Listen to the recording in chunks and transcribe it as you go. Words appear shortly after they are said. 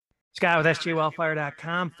Scott with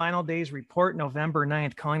SJWellFire.com. Final days report, November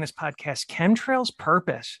 9th, calling this podcast Chemtrails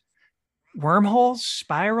Purpose. Wormholes,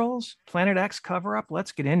 spirals, Planet X cover up.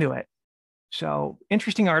 Let's get into it. So,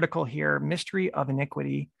 interesting article here, Mystery of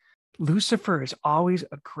Iniquity. Lucifer is always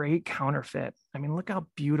a great counterfeit. I mean, look how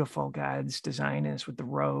beautiful God's design is with the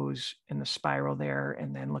rose and the spiral there,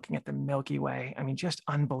 and then looking at the Milky Way. I mean, just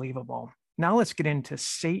unbelievable. Now let's get into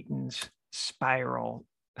Satan's spiral.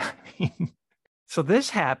 So this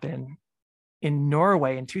happened in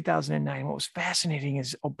Norway in 2009. What was fascinating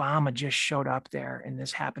is Obama just showed up there, and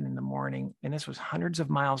this happened in the morning, and this was hundreds of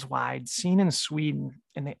miles wide, seen in Sweden,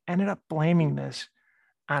 and they ended up blaming this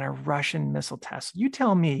on a Russian missile test. You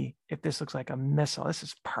tell me if this looks like a missile. This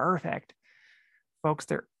is perfect. Folks,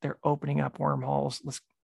 they're opening up wormholes.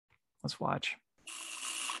 Let's watch.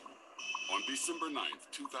 On December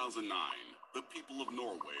 9th, 2009, the people of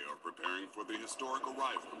Norway are preparing for the historic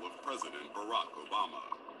arrival of President Barack Obama.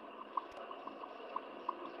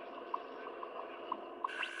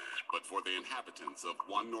 But for the inhabitants of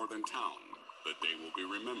one northern town, the day will be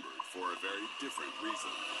remembered for a very different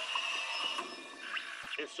reason.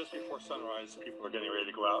 It's just before sunrise. People are getting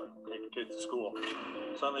ready to go out and take the kids to school.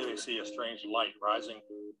 Suddenly they see a strange light rising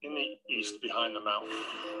in the east behind the mountain.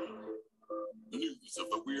 News of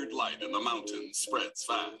the weird light in the mountains spreads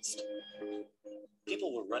fast.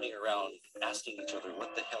 People were running around asking each other,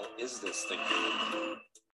 what the hell is this thing?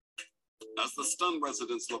 As the stunned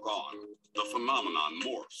residents look on, the phenomenon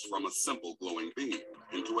morphs from a simple glowing beam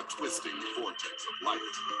into a twisting vortex of light.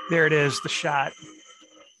 There it is, the shot.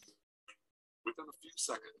 Within a few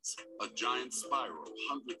seconds, a giant spiral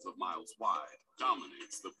hundreds of miles wide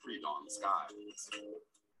dominates the pre-dawn skies.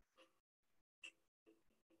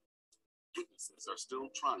 Witnesses are still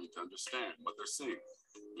trying to understand what they're seeing,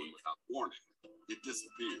 when without warning, it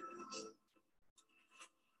disappears.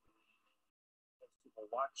 People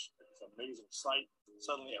watch this amazing sight.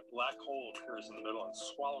 Suddenly a black hole appears in the middle and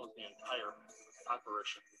swallows the entire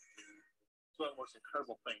apparition. It's one of the most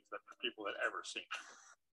incredible things that people had ever seen.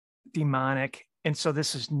 Demonic. And so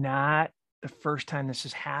this is not the first time this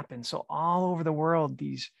has happened. So all over the world,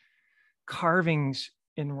 these carvings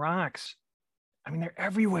in rocks, I mean, they're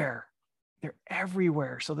everywhere. They're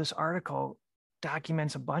everywhere. So this article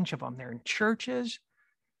documents a bunch of them. They're in churches,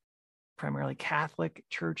 primarily Catholic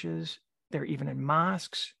churches. They're even in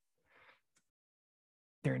mosques.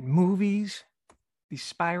 They're in movies, these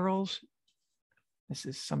spirals. This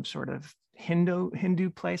is some sort of Hindu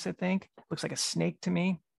place, I think. Looks like a snake to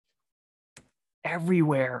me.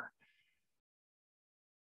 Everywhere.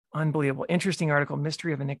 Unbelievable. Interesting article,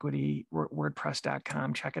 Mystery of Iniquity,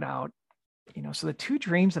 wordpress.com. Check it out. You know, so the two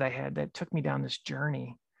dreams that I had that took me down this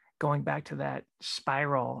journey, going back to that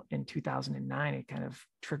spiral in 2009, it kind of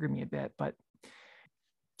triggered me a bit, but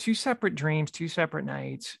two separate dreams, two separate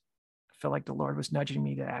nights. I feel like the Lord was nudging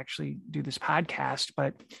me to actually do this podcast,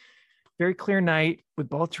 but very clear night with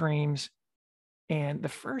both dreams. And the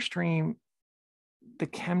first dream, the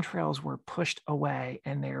chemtrails were pushed away,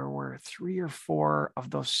 and there were 3 or 4 of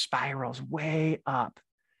those spirals way up.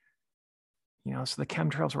 You know, so the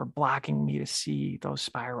chemtrails were blocking me to see those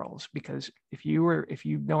spirals, because if you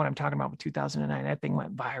know what I'm talking about with 2009, that thing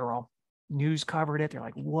went viral. News covered it. They're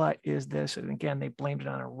like, what is this? And again, they blamed it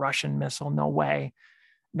on a Russian missile. No way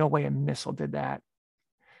a missile did that.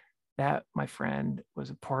 That, my friend,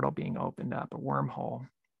 was a portal being opened up, a wormhole,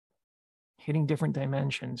 hitting different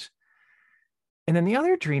dimensions. And then the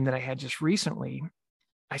other dream that I had just recently,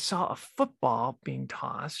 I saw a football being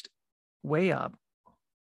tossed way up,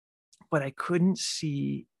 but I couldn't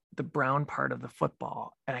see the brown part of the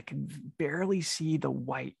football, and I could barely see the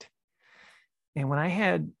white. And when I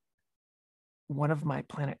had one of my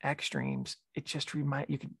Planet X dreams, it just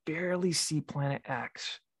you could barely see Planet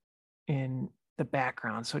X in the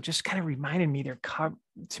background. So it just kind of reminded me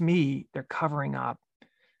they're covering up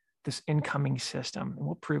this incoming system, and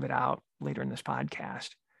we'll prove it out later in this podcast.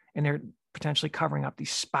 And they're potentially covering up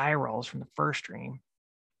these spirals from the first dream.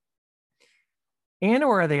 And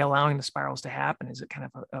or are they allowing the spirals to happen? Is it kind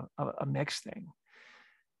of a mixed thing?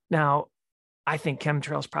 Now, I think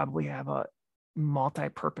chemtrails probably have a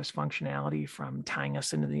multi-purpose functionality, from tying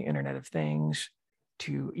us into the Internet of Things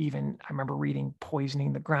to even, I remember reading,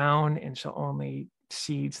 poisoning the ground. And so only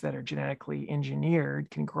seeds that are genetically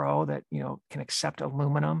engineered can grow, that, you know, can accept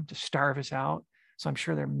aluminum to starve us out. So I'm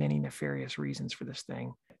sure there are many nefarious reasons for this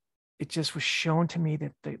thing. It just was shown to me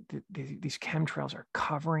that these chemtrails are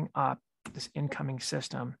covering up this incoming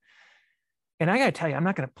system. And I got to tell you, I'm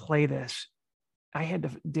not going to play this I had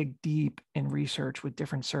to dig deep in research with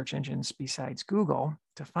different search engines besides Google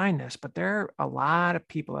to find this, but there are a lot of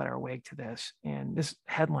people that are awake to this. And this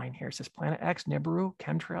headline here says Planet X, Nibiru,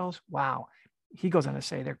 chemtrails. Wow. He goes on to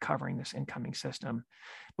say they're covering this incoming system.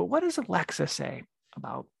 But what does Alexa say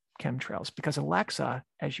about chemtrails? Because Alexa,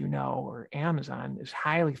 as you know, or Amazon, is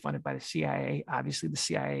highly funded by the CIA. Obviously, the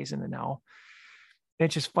CIA is in the know.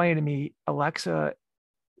 It's just funny to me. Alexa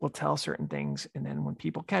will tell certain things, and then when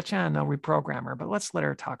people catch on, they'll reprogram her. But let's let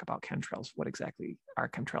her talk about chemtrails. What exactly are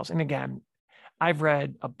chemtrails? And again, I've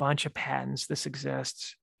read a bunch of patents. This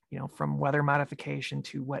exists, from weather modification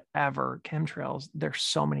to whatever. Chemtrails, there's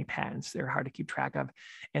so many patents. They're hard to keep track of.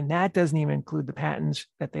 And that doesn't even include the patents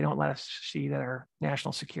that they don't let us see that are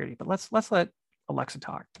national security. But let's let Alexa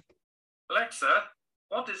talk. Alexa,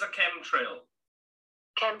 what is a chemtrail?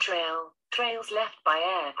 Chemtrail. Trails left by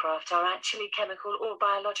aircraft are actually chemical or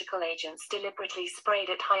biological agents deliberately sprayed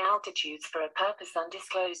at high altitudes for a purpose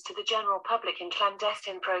undisclosed to the general public in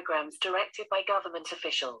clandestine programs directed by government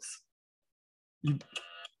officials.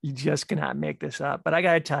 You just cannot make this up. But I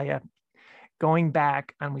got to tell you, going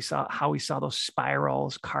back and we saw those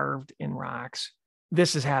spirals carved in rocks.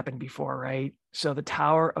 This has happened before, right? So the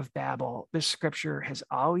Tower of Babel, this scripture has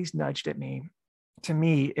always nudged at me. To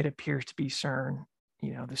me, it appears to be Cern.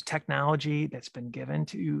 This technology that's been given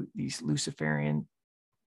to these Luciferian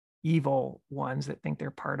evil ones that think they're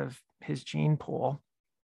part of his gene pool.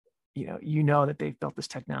 That they've built this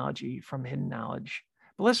technology from hidden knowledge.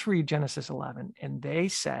 But let's read Genesis 11. And they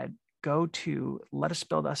said, let us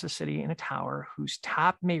build us a city and a tower whose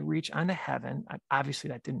top may reach unto heaven. Obviously,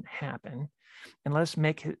 that didn't happen. And let us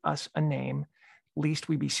make us a name, lest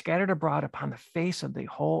we be scattered abroad upon the face of the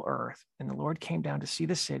whole earth. And the Lord came down to see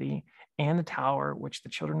the city and the tower which the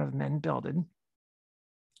children of men builded.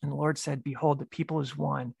 And the Lord said, behold, the people is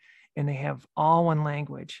one, and they have all one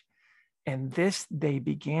language. And this they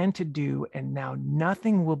began to do, and now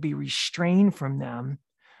nothing will be restrained from them,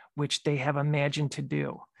 which they have imagined to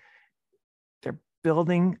do. They're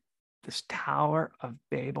building this Tower of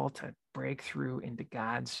Babel to break through into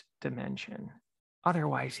God's dimension.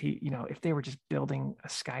 Otherwise, if they were just building a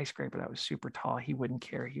skyscraper that was super tall, he wouldn't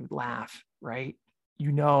care. He would laugh, right?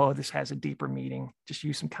 This has a deeper meaning. Just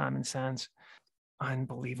use some common sense.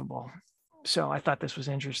 Unbelievable. So I thought this was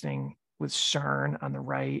interesting with Cern on the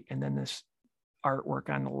right, and then this artwork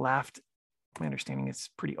on the left. My understanding it's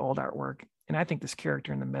pretty old artwork. And I think this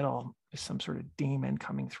character in the middle is some sort of demon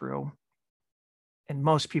coming through. And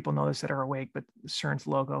most people know this that are awake, but the Cern's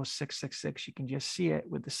logo, 666, you can just see it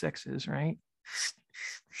with the sixes, right?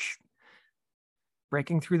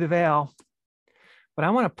 Breaking through the veil. But I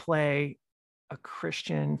want to play a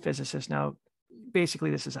Christian physicist. Now,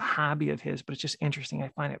 basically, this is a hobby of his, but it's just interesting. I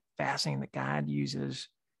find it fascinating that God uses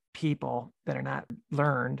people that are not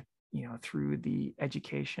learned, through the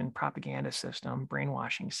education propaganda system,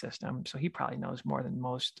 brainwashing system. So he probably knows more than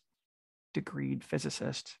most degreed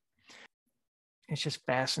physicists. It's just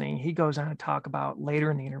fascinating. He goes on to talk about later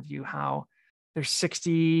in the interview how there's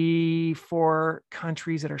 64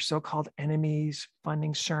 countries that are so-called enemies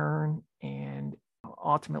funding CERN, and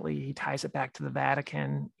ultimately he ties it back to the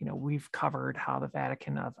Vatican. We've covered how the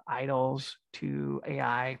Vatican, of idols to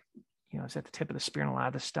AI, is at the tip of the spear in a lot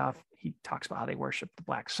of this stuff. He talks about how they worship the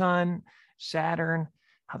black sun, Saturn,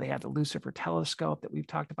 how they have the Lucifer telescope that we've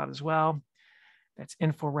talked about as well. That's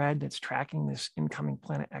infrared, that's tracking this incoming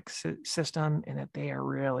Planet X system, and that they are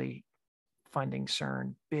really funding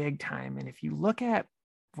CERN big time. And if you look at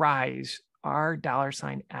Rise,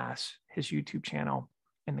 R$S, his YouTube channel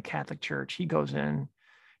in the Catholic Church, he goes in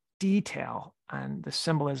detail on the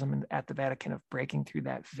symbolism at the Vatican of breaking through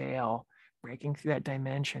that veil, breaking through that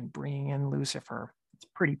dimension, bringing in Lucifer. It's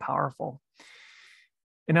pretty powerful.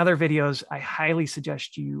 In other videos, I highly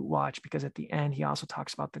suggest you watch, because at the end, he also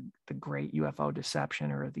talks about the Great UFO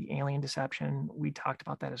Deception, or the alien deception. We talked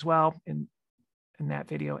about that as well in that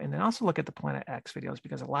video. And then also look at the Planet X videos,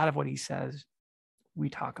 because a lot of what he says, we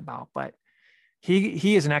talk about. But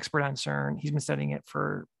he is an expert on CERN. He's been studying it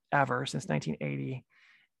forever, since 1980.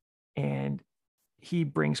 And he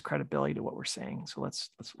brings credibility to what we're saying. So let's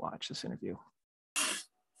watch this interview.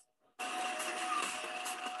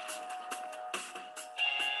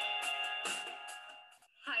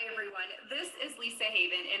 This is Lisa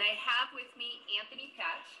Haven, and I have with me Anthony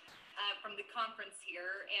Patch from the conference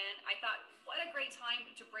here, and I thought, what a great time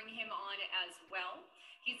to bring him on as well.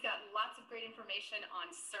 He's got lots of great information on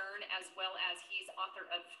CERN, as well as he's author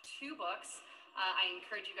of 2 books. I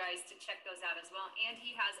encourage you guys to check those out as well, and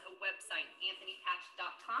he has a website,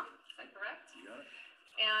 anthonypatch.com. Is that correct? Yeah.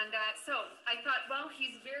 And so I thought, well,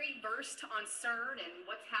 he's very versed on CERN and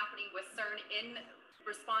what's happening with CERN in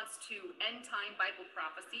response to end time Bible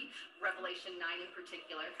prophecy, Revelation 9 in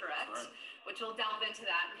particular, correct? Right. Which we'll delve into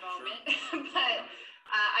that in a moment. Sure. But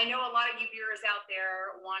I know a lot of you viewers out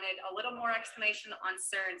there wanted a little more explanation on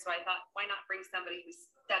Cern, so I thought, why not bring somebody who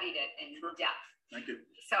studied it in depth? Thank you.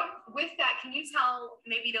 So with that, can you tell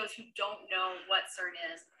maybe those who don't know what Cern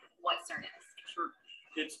is, what Cern is? Sure.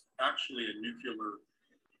 It's actually a nuclear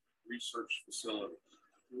research facility.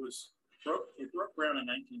 It broke ground in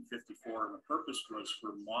 1954, and the purpose was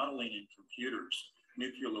for modeling in computers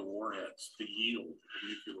nuclear warheads, the yield of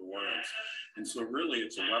nuclear warheads. And so really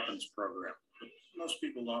it's a weapons program. But most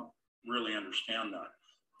people don't really understand that.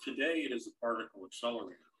 Today it is a particle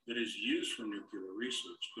accelerator that is used for nuclear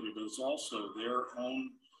research, but it is also their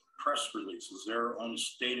own press releases, their own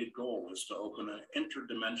stated goal is to open an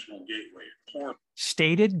interdimensional gateway.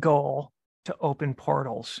 Stated goal to open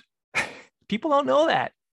portals. People don't know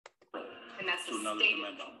that. And that's to another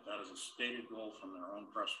dimension. That is a stated goal from their own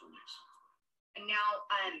press release. And now,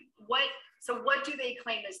 what do they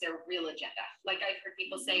claim is their real agenda? Like I've heard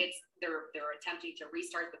people say it's they're attempting to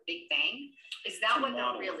restart the Big Bang. Is that what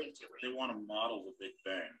they're really doing? They want to model the Big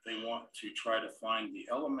Bang. They want to try to find the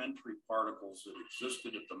elementary particles that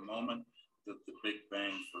existed at the moment that the Big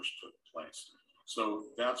Bang first took place. So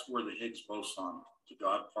that's where the Higgs boson to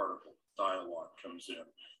God particle dialogue comes in,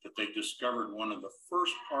 that they discovered one of the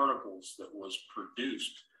first particles that was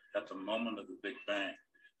produced at the moment of the Big Bang.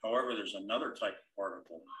 However, there's another type of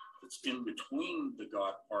particle that's in between the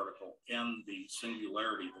God particle and the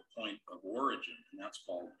singularity, the point of origin, and that's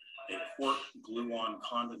called a quark-gluon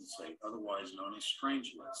condensate, otherwise known as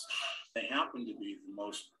strangelets. They happen to be the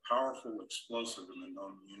most powerful explosive in the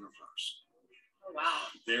known universe. Oh, wow.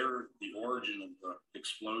 They're the origin of the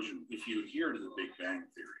explosion, if you adhere to the Big Bang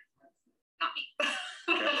theory. Not me.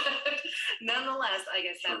 Okay. Nonetheless, I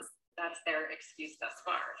guess that's their excuse thus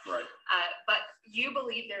far. Right. But you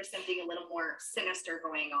believe there's something a little more sinister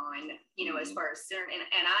going on, as far as Cern,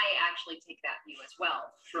 and I actually take that view as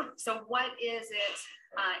well. Sure. So what is it,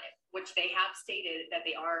 which they have stated that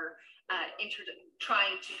they are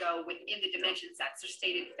trying to go within the dimension sets? They're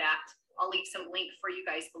stated that. I'll leave some link for you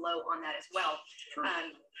guys below on that as well. Sure.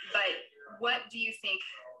 But what do you think,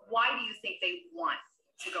 why do you think they want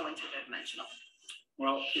to go into the dimensional?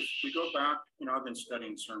 Well, if we go back, I've been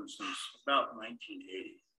studying Cern since about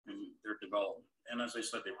 1980 and their development. And as I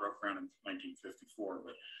said, they broke ground in 1954.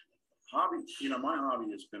 But my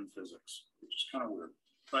hobby has been physics, which is kind of weird.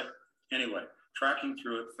 But anyway, tracking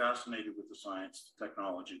through it, fascinated with the science, the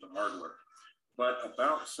technology, the hardware. But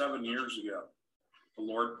about 7 years ago, the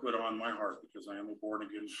Lord put on my heart, because I am a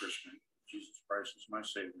born-again Christian, Jesus Christ is my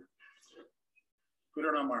Savior, put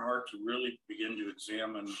it on my heart to really begin to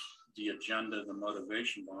examine the agenda, the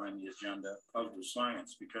motivation behind the agenda of the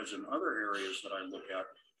science. Because in other areas that I look at,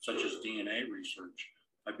 such as DNA research,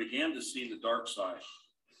 I began to see the dark side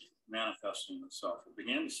manifesting itself. I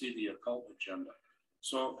began to see the occult agenda.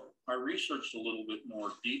 So I researched a little bit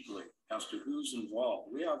more deeply as to who's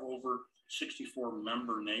involved. We have over 64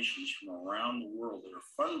 member nations from around the world that are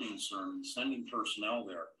funding Cern and sending personnel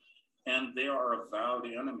there. And they are avowed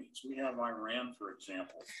enemies. We have Iran, for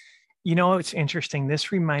example. It's interesting.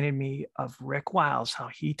 This reminded me of Rick Wiles, how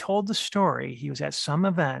he told the story. He was at some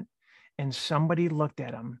event and somebody looked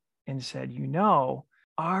at him and said,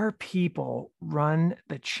 our people run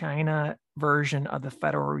the China version of the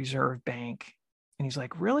Federal Reserve Bank. And he's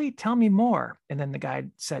like, really? Tell me more. And then the guy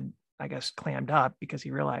said, I guess, clammed up because he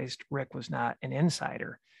realized Rick was not an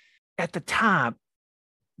insider. At the top,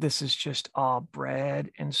 this is just all bread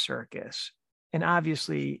and circus. And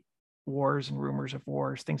obviously, wars and rumors of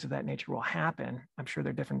wars, things of that nature will happen. I'm sure there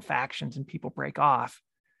are different factions and people break off.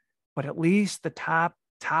 But at least the top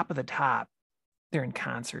of the top, they're in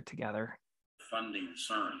concert together. Funding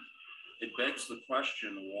Cern. It begs the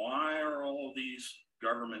question, why are all of these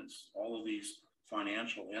governments, all of these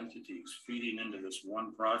financial entities feeding into this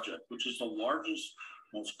one project, which is the largest,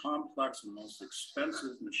 most complex, and most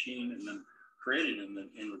expensive machine created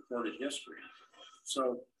in recorded history?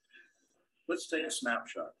 So let's take a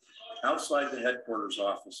snapshot. Outside the headquarters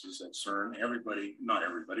offices at Cern, not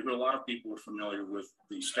everybody, but a lot of people are familiar with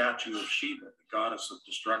the statue of Shiva, the goddess of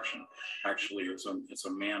destruction. Actually, it's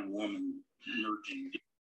a man-woman merging.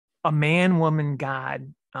 A man-woman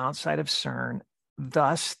god outside of Cern,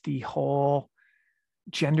 thus the whole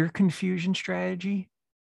gender confusion strategy.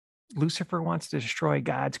 Lucifer wants to destroy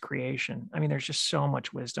God's creation. I mean, there's just so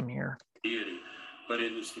much wisdom here. Deity, but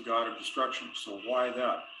it is the god of destruction. So why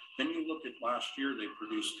that? Then you look at last year, they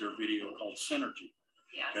produced their video called Synergy.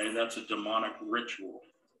 Yes. Okay, that's a demonic ritual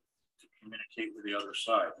to communicate with the other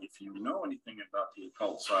side. If you know anything about the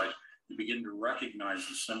occult side, you begin to recognize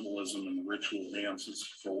the symbolism and the ritual dances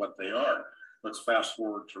for what they are. Let's fast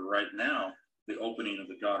forward to right now, the opening of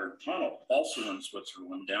the Gotthard Tunnel, also in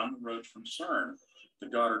Switzerland, down the road from Cern. The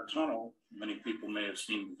Gotthard Tunnel, many people may have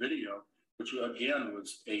seen the video, which again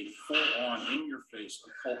was a full-on, in-your-face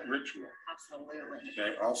occult ritual. Absolutely.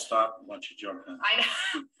 Okay, I'll stop and let you jump in.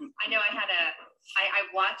 I know. I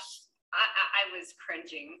watched. I was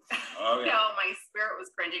cringing. Oh yeah. No, my spirit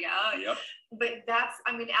was cringing. Oh, Yep. But that's,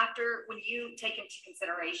 I mean, after, when you take into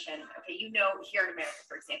consideration, okay, you know, here in America,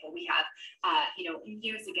 for example, we have, you know,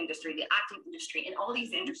 music industry, the acting industry, and all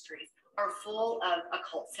these industries are full of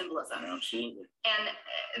occult symbolism. Absolutely. And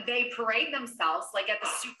they parade themselves like at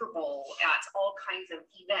the Super Bowl, at all kinds of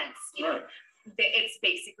events. You know, it's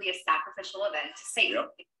basically a sacrificial event to Satan.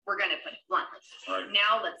 Yep. We're going to put it bluntly. Right.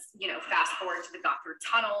 Now let's, you know, fast forward to the Gotthard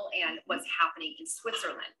Tunnel and what's happening in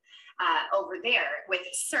Switzerland. Over there with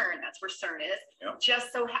Cern, that's where Cern is. Yep.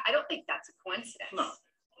 Just so I don't think that's a coincidence. No.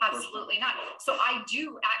 Absolutely not. So I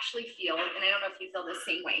do actually feel, and I don't know if you feel the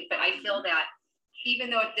same way, but I feel that even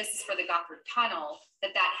though this is for the Gotthard Tunnel, that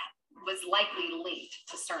was likely linked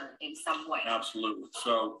to Cern in some way. Absolutely.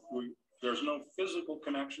 So there's no physical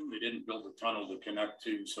connection. They didn't build a tunnel to connect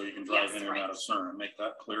to so you can drive in and out of Cern. Make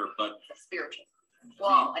that clear. But spiritual.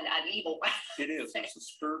 Well, an evil way. It is. It's a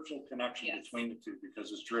spiritual connection between the two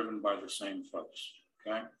because it's driven by the same folks.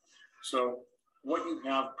 Okay. So what you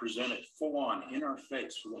have presented full on in our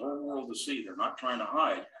face for the whole world to see, they're not trying to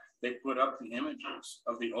hide. They put up the images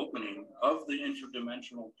of the opening of the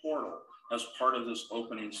interdimensional portal as part of this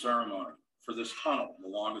opening ceremony for this tunnel, the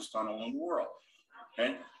longest tunnel in the world.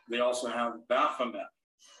 Okay. They also have Baphomet,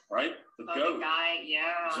 right? The goat. The guy,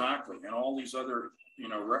 yeah. Exactly. And all these other, you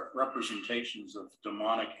know, representations of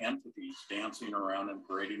demonic entities dancing around and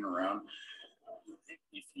parading around.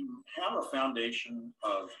 If you have a foundation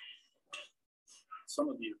of some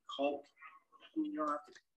of the occult,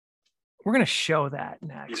 we're going to show that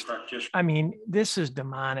next. I mean, this is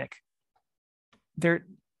demonic.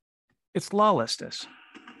 It's lawlessness.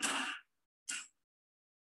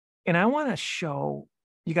 And I want to show,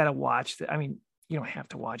 you got to watch that. I mean, you don't have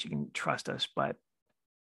to watch, you can trust us, but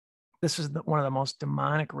this is one of the most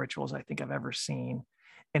demonic rituals I think I've ever seen.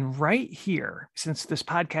 And right here, since this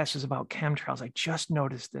podcast is about chemtrails, I just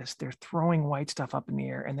noticed this. They're throwing white stuff up in the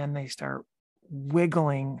air and then they start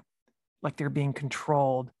wiggling like they're being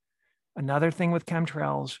controlled. Another thing with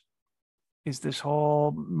chemtrails is this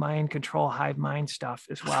whole mind control, hive mind stuff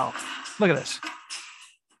as well. Look at this.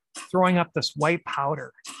 Throwing up this white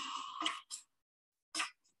powder.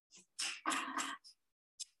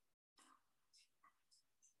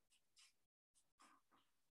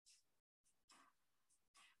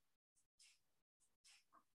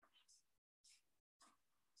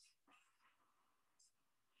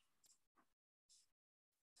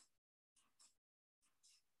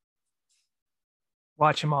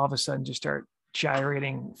 Watch him all of a sudden just start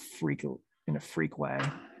gyrating in a freak way.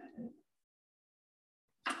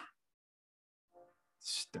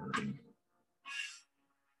 Stirring.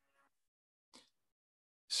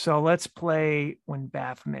 So let's play when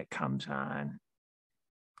Baphomet comes on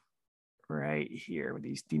right here with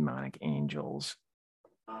these demonic angels.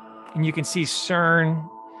 And you can see Cern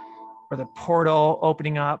or the portal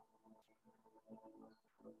opening up.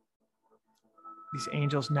 These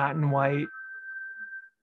angels not in white.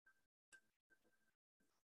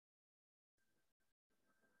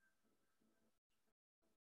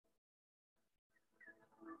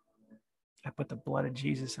 I put the blood of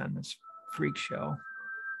Jesus on this freak show.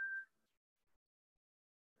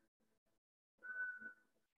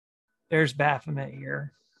 There's Baphomet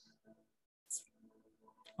here.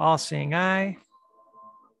 All-seeing eye.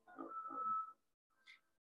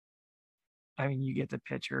 I mean, you get the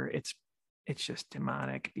picture. It's just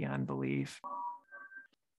demonic beyond belief.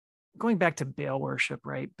 Going back to Baal worship,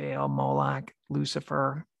 right? Baal, Moloch,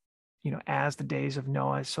 Lucifer, you know, as the days of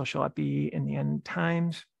Noah, so shall it be in the end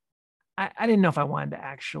times. I didn't know if I wanted to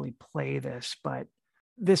actually play this, but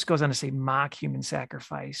this goes on to say mock human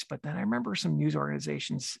sacrifice. But then I remember some news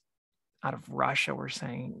organizations out of Russia were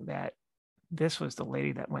saying that this was the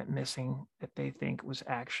lady that went missing that they think was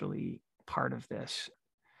actually part of this.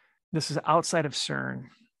 This is outside of Cern.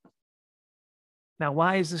 Now,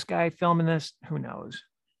 why is this guy filming this? Who knows?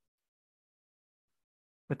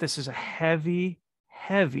 But this is a heavy,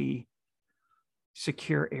 heavy,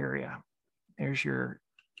 secure area. There's your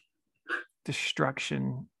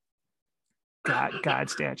destruction God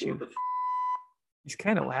statue. He's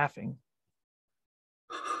kind of laughing.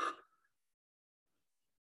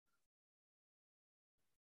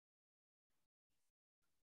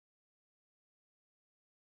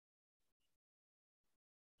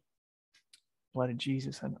 blood of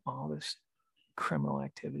Jesus on all this criminal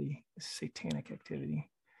activity, this satanic activity.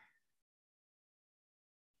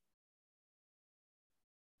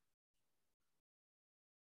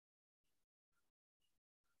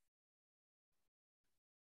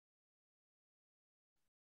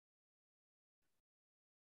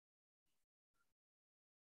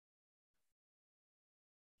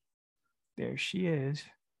 There she is,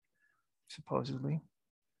 supposedly.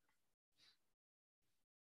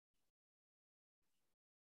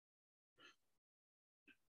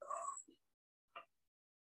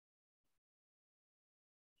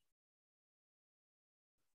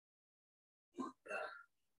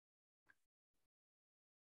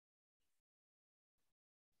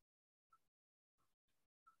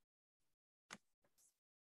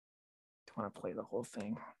 Don't want to play the whole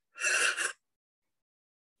thing.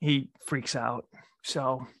 He freaks out.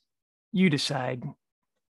 So you decide.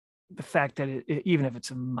 The fact that even if it's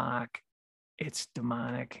a mock, it's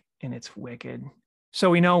demonic and it's wicked. So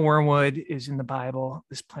we know wormwood is in the Bible,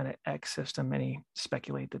 this Planet X system. Many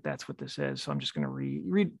speculate that that's what this is. So I'm just going to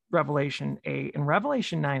read Revelation 8, and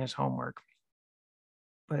Revelation 9 is homework.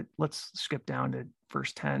 But let's skip down to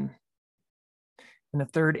verse 10. And the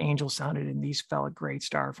third angel sounded, and these fell a great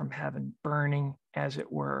star from heaven, burning as it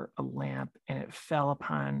were a lamp, and it fell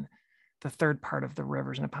upon the third part of the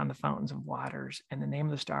rivers and upon the fountains of waters. And the name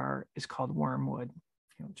of the star is called wormwood,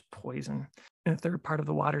 it's poison. And the third part of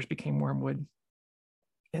the waters became wormwood.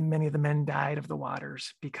 And many of the men died of the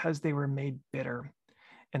waters because they were made bitter.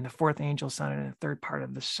 And the fourth angel sounded, and the third part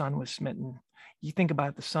of the sun was smitten. You think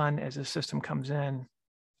about the sun as the system comes in,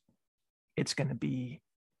 it's going to be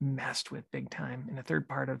messed with big time. And the third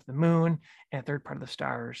part of the moon and a third part of the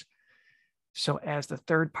stars. So as the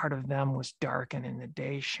third part of them was darkened, and the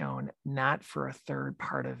day shone not for a third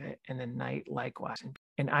part of it, and the night likewise.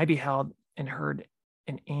 And I beheld and heard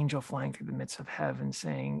an angel flying through the midst of heaven,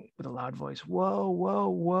 saying with a loud voice, woe, woe,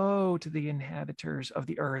 woe to the inhabitants of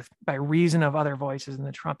the earth, by reason of other voices and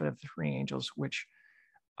the trumpet of the three angels, which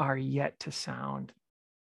are yet to sound.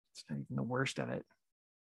 It's not even the worst of it.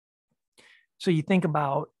 So you think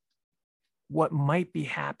about what might be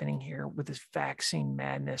happening here with this vaccine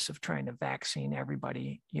madness of trying to vaccine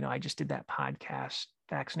everybody. I just did that podcast,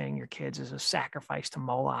 vaccinating your kids as a sacrifice to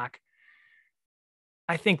Moloch.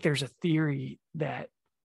 I think there's a theory that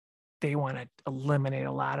they want to eliminate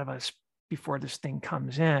a lot of us before this thing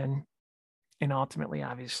comes in, and ultimately,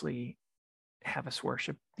 obviously, have us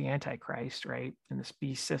worship the Antichrist, right? In this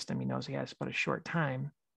beast system, he knows he has but a short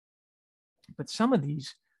time. But some of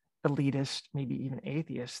these elitists, maybe even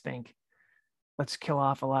atheists, think, let's kill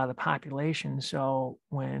off a lot of the population. So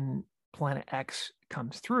when Planet X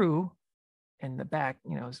comes through and the back,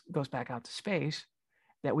 goes back out to space,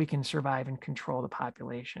 that we can survive and control the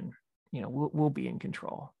population. We'll be in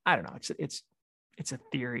control. I don't know. It's a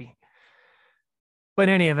theory. But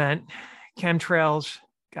in any event, chemtrails,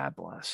 God bless.